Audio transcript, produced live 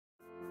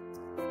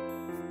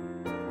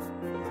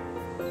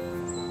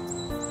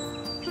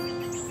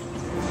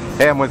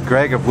Hey, I'm with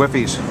Greg of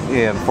Whiffies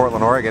in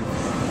Portland, Oregon.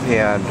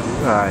 And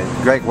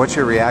Greg, what's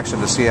your reaction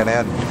to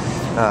CNN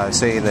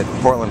saying that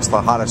Portland's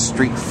the hottest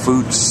street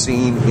food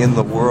scene in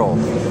the world?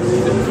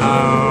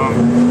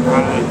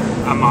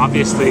 I'm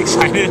obviously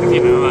excited.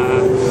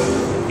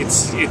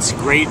 It's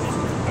great.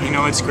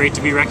 It's great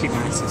to be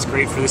recognized. It's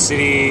great for the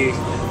city.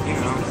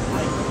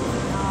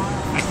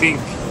 I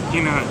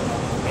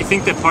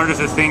think that part of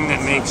the thing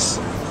that makes.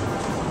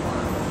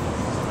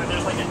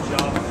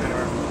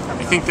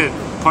 I think that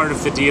part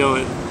of the deal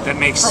that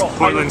makes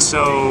Portland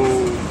so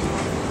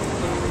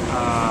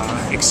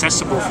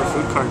accessible for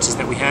food carts is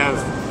that we have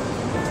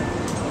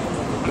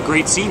a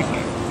great scene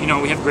here.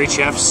 We have great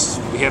chefs,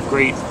 we have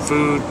great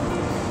food.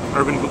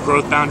 Urban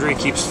growth boundary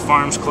keeps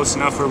farms close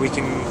enough where we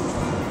can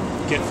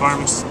get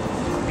farms,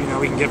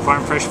 we can get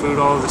farm fresh food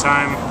all the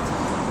time.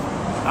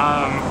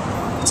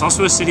 It's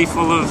also a city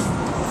full of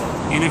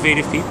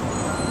innovative people.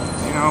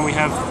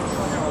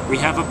 We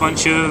have a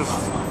bunch of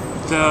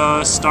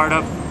the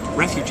startup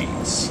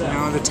refugees,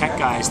 the tech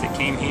guys that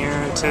came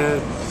here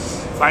to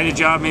find a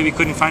job, maybe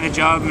couldn't find a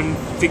job, and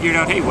figured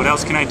out, hey, what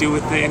else can I do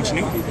with the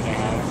ingenuity that I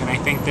have? And I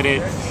think that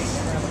it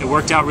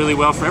worked out really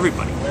well for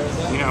everybody.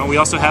 We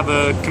also have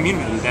a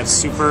community that's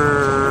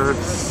super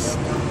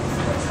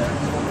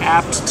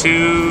apt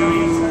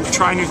to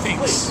try new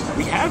things.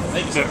 We have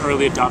the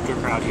early adopter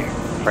crowd here.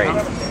 Right.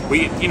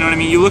 You know what I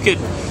mean? You look at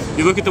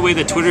the way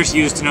that Twitter's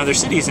used in other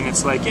cities, and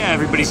it's like, yeah,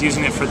 everybody's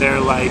using it for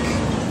their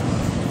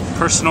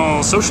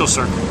personal social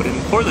circle. But in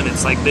Portland,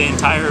 it's like the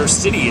entire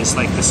city is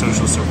like the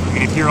social circle. I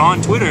mean, if you're on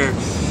Twitter,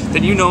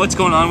 then you know what's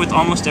going on with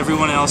almost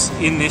everyone else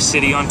in this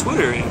city on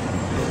Twitter. And,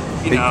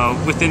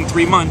 within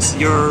 3 months,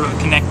 you're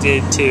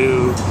connected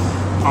to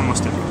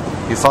almost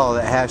everyone. You follow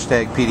that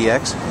hashtag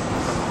PDX?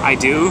 I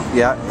do.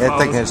 Yeah, that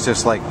thing is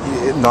just like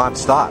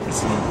non-stop.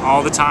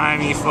 All the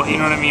time, you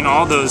know what I mean?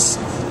 All those,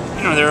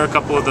 there are a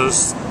couple of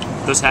those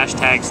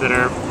hashtags that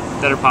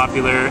are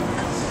popular.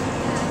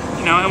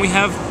 And we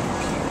have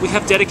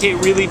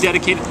really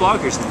dedicated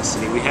bloggers in the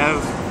city. We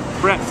have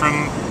Brett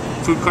from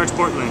Food Carts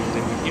Portland,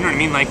 and you know what I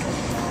mean?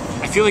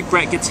 I feel like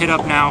Brett gets hit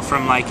up now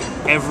from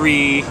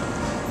every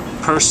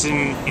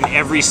person in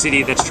every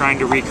city that's trying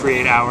to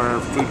recreate our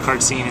food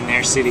cart scene in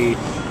their city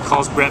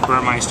calls Brett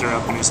Burmeister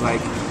up and is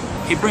like,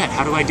 hey Brett,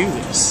 how do I do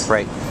this?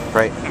 Right.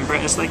 And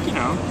Brett is like,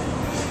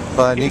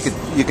 But you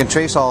can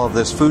trace all of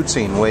this food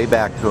scene way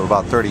back to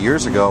about 30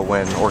 years ago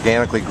when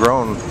organically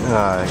grown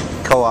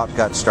co-op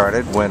got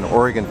started, when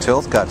Oregon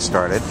Tilth got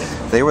started.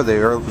 They were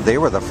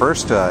the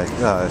first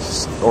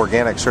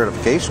organic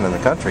certification in the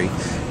country.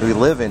 We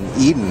live in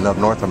Eden of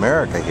North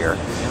America here.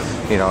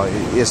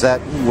 Is that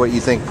what you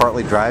think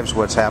partly drives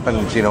what's happened,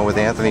 with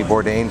Anthony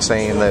Bourdain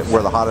saying that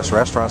we're the hottest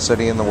restaurant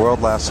city in the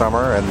world last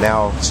summer, and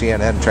now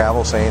CNN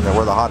Travel saying that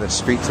we're the hottest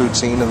street food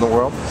scene in the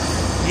world?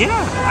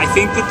 Yeah, I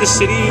think that the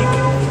city,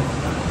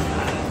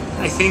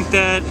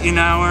 in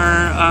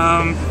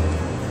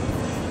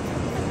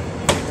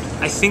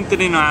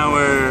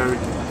our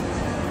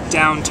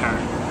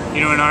downturn,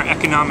 in our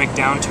economic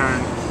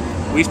downturn,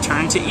 we've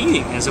turned to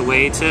eating as a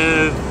way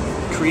to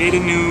create a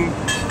new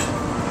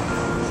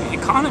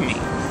economy.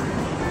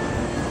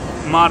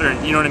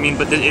 Modern, you know what I mean?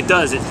 But it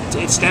does.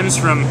 It stems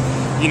from,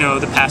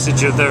 the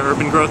passage of the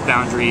urban growth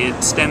boundary.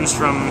 It stems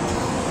from,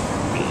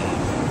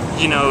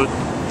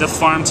 the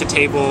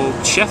farm-to-table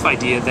chef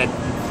idea that,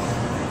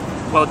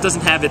 while it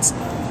doesn't have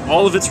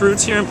all of its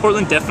roots here in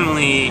Portland,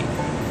 definitely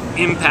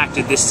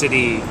impacted this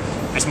city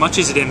as much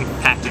as it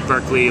impacted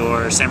Berkeley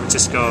or San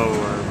Francisco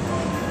or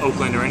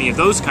Oakland or any of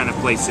those kind of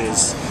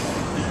places.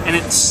 And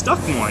it stuck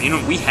more.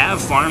 We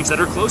have farms that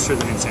are closer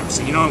than in San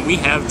Francisco. We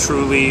have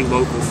truly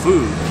local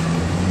food.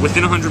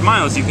 Within 100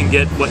 miles, you can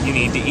get what you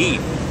need to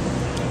eat.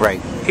 Right.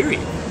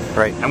 Period.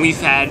 Right. And we've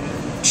had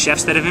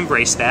chefs that have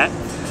embraced that.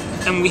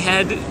 And we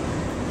had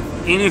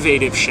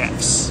innovative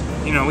chefs.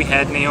 We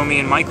had Naomi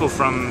and Michael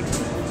from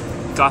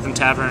Gotham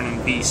Tavern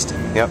and Beast.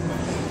 And, yep.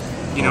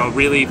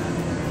 Really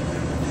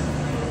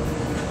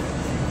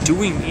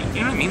doing,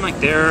 what I mean?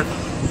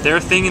 Their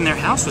thing in their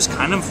house was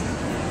kind of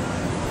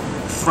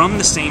from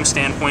the same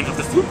standpoint of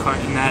the food cart,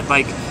 in that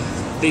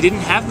they didn't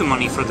have the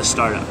money for the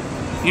startup.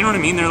 You know what I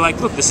mean? They're like,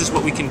 look, this is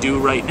what we can do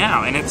right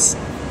now, and it's,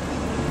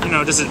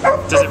 does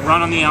it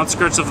run on the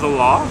outskirts of the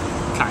law?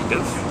 Kind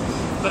of.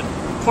 But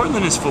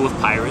Portland is full of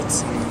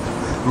pirates,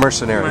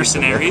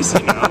 mercenaries.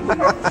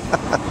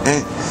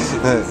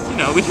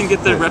 We can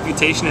get the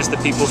reputation as the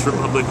People's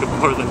Republic of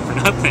Portland for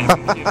nothing.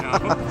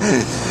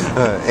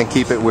 And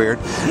keep it weird.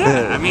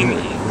 Yeah, I mean,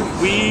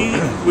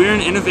 we're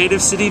an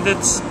innovative city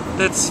that's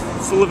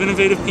full of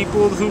innovative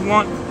people who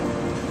want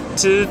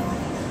to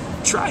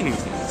try new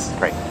things.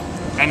 Right.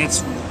 And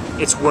it's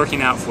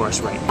working out for us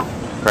right now.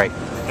 Right.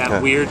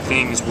 That weird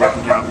thing is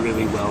working out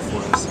really well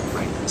for us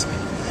right this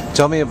minute.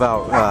 Tell me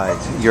about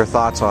your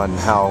thoughts on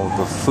how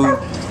the food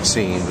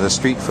scene, the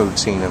street food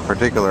scene in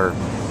particular,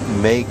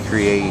 may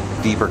create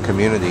deeper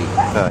community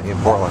in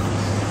Portland,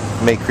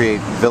 may create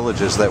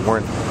villages that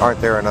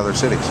aren't there in other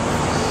cities.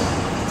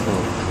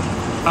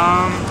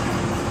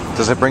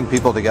 Does it bring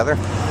people together?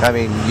 I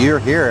mean, you're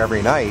here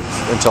every night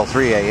until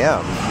 3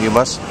 a.m. You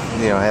must,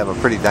 have a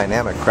pretty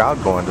dynamic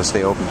crowd going to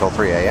stay open until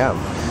 3 a.m.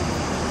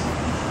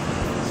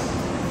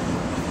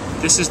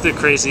 This is the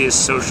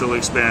craziest social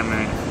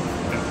experiment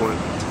in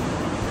Portland.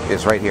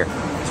 It's right here.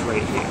 It's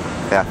right here.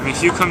 Yeah. I mean,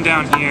 if you come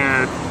down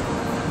here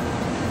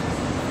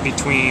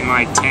between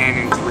like 10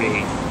 and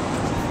 3,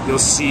 you'll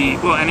see,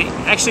 well, and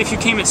actually if you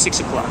came at 6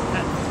 o'clock,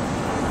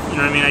 you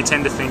know what I mean? I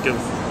tend to think of,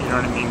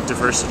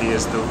 diversity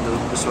as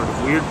the sort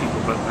of weird people,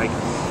 but like,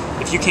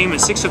 if you came at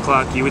 6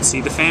 o'clock, you would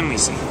see the family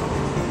scene.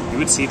 You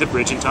would see the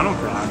bridge and tunnel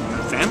crowd and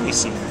the family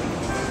scene.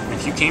 And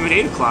if you came at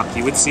 8 o'clock,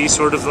 you would see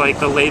sort of like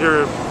the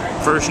later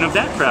version of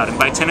that crowd. And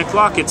by 10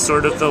 o'clock, it's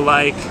sort of the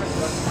like,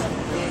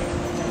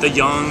 the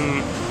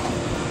young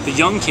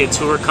kids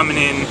who are coming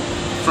in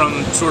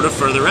from sort of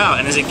further out.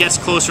 And as it gets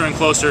closer and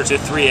closer to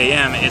 3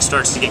 a.m., it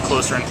starts to get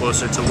closer and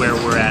closer to where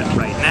we're at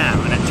right now.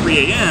 And at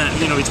 3 a.m.,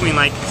 between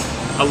like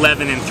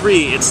 11 and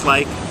 3, it's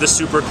like the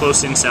super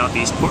close in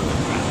Southeast Portland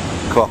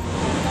crowd. Cool.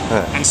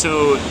 And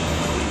so,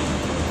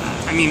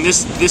 I mean,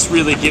 this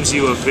really gives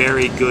you a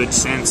very good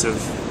sense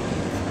of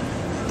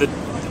the,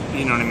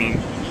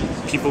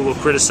 people will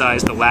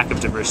criticize the lack of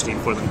diversity in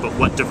Portland, but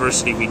what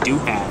diversity we do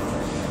have,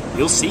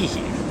 you'll see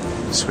here.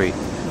 Sweet.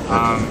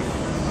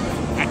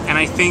 And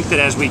I think that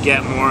as we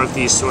get more of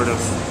these sort of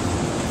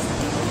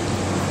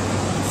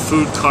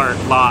food cart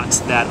lots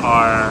that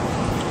are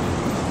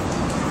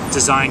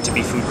designed to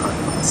be food cart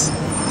lots,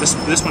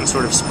 this one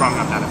sort of sprung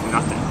up out of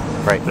nothing.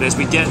 Right. But as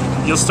we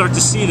you'll start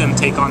to see them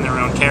take on their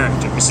own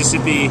character.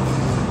 Mississippi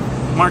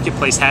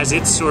Marketplace has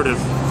its sort of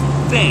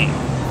thing,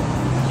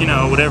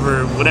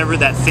 whatever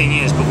that thing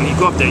is. But when you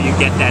go up there, you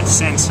get that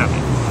sense of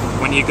it.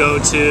 When you go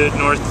to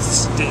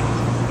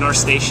North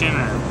Station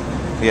or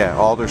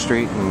Alder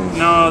Street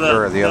and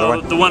or the other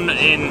one? The one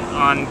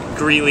on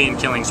Greeley and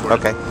Killingsworth.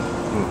 Okay.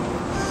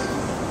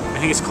 I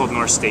think it's called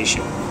North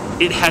Station.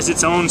 It has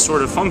its own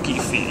sort of funky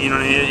feel.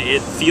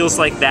 It feels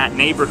like that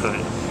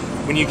neighborhood.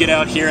 When you get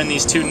out here in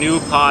these two new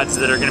pods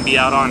that are going to be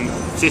out on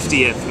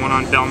 50th, one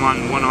on Belmont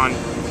and one on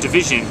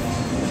Division,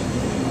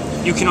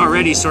 you can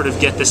already sort of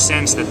get the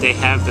sense that they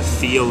have the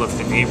feel of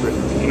the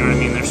neighborhood. You know what I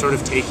mean? They're sort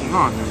of taking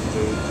on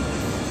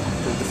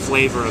the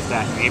flavor of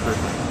that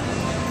neighborhood.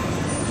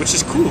 Which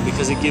is cool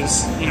because it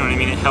gives,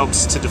 it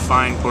helps to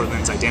define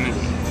Portland's identity.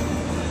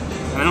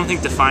 And I don't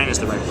think define is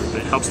the right word,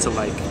 but it helps to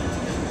like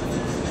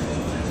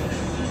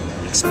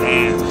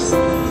expand the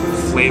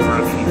flavor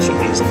of each of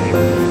these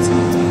neighborhoods.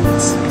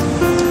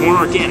 It's more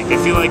organic. I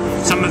feel like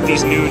some of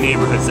these new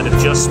neighborhoods that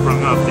have just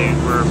sprung up, they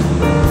were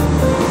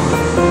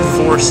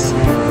forced, you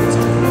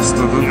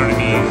know what I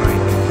mean?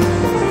 Like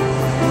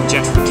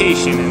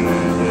gentrification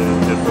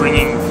and the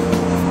bringing,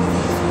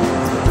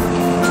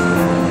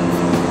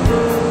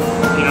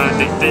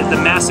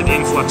 the massive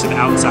influx of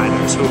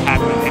outsiders who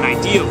had an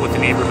idea of what the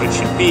neighborhood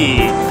should be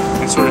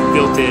and sort of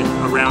built it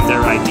around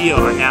their ideal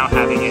are now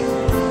having it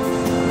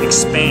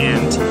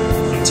expand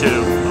into a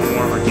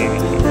more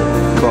organic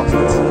neighborhood. Cool.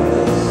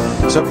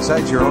 So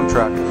besides your own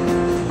truck,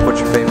 what's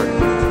your favorite?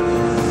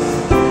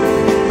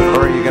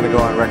 Or are you going to go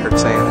on record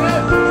saying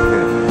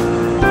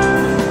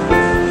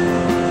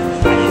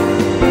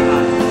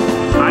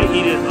I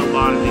eat at a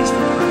lot of these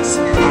food carts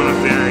on a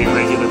very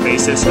regular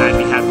basis, and I'd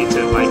be happy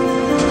to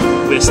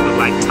list the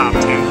top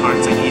 10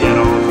 carts I eat at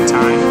all of the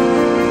time.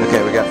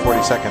 Okay, we got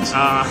 40 seconds.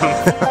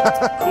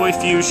 Koi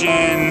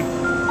Fusion,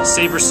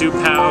 Savor Soup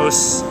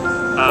House,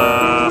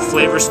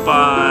 Flavor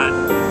Spot,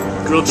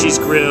 Grilled Cheese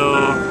Grill,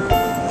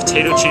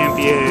 Potato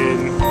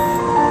Champion,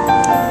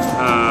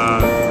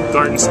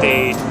 Garden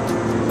State,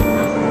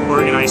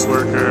 Oregon Ice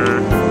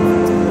Worker.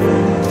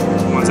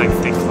 The ones I can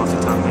think of off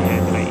the top of my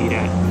head that I eat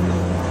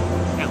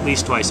at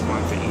least twice a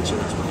month at each of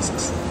those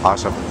places.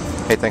 Awesome.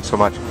 Hey, thanks so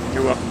much.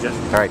 You're welcome, Jeff.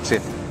 All right, see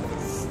you.